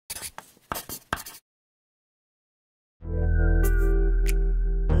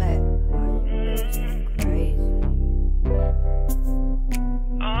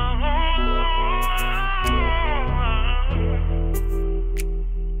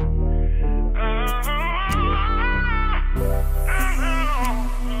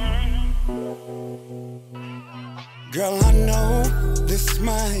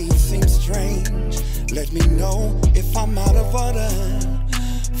might seem strange. Let me know if I'm out of order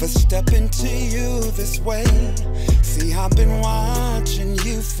for stepping to you this way. See, I've been watching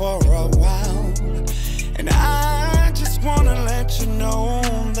you for a while, and I just wanna let you know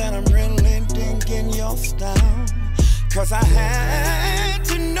that I'm really digging your style. Cause I had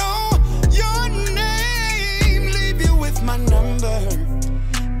to know your name, leave you with my number,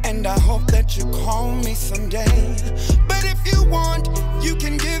 and I hope that you call me someday. But if you want, you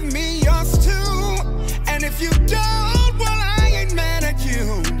can give me yours too. And if you don't, well, I ain't mad at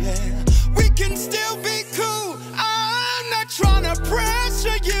you, yeah. We can still be cool. I'm not trying to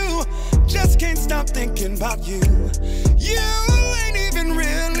pressure you, just can't stop thinking about you. You ain't even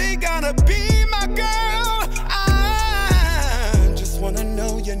really gotta be my girl. I just wanna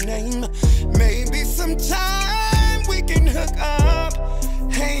know your name. Maybe sometime we can hook up,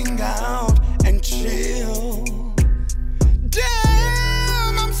 hang out and chill.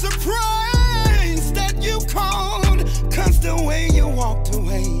 Damn, I'm surprised that you called, cause the way you walked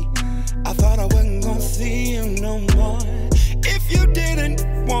away, I thought I wasn't gonna see you no more. If you didn't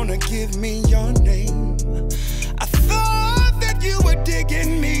wanna give me your name, I thought that you were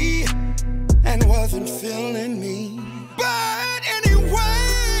digging me and wasn't feeling me. But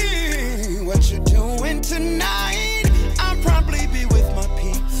anyway, what you doing tonight? I'll probably be with my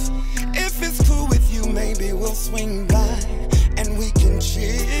peeps. If it's cool with you, maybe we'll swing by and we can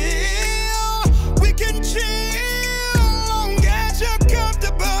chill. We can chill, long as you're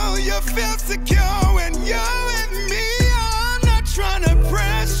comfortable, you feel secure when you're with me. I'm not trying to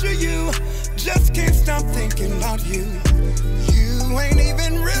pressure you, just can't stop thinking about you. You ain't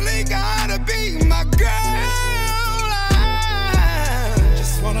even really gotta be my girl. I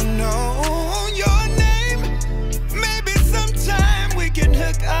just wanna know your name. Maybe sometime we can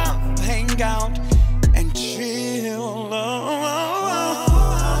hook up, hang out and chill.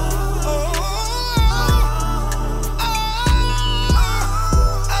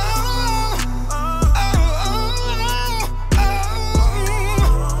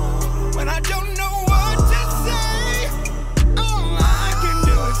 When I don't know what to say, all I can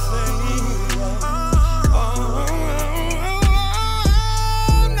do is say,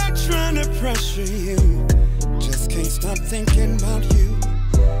 I'm not trying to pressure you, just can't stop thinking about you.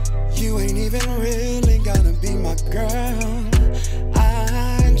 You ain't even really gotta be my girl.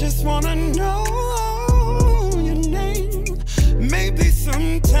 I just wanna know your name. Maybe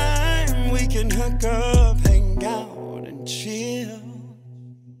sometime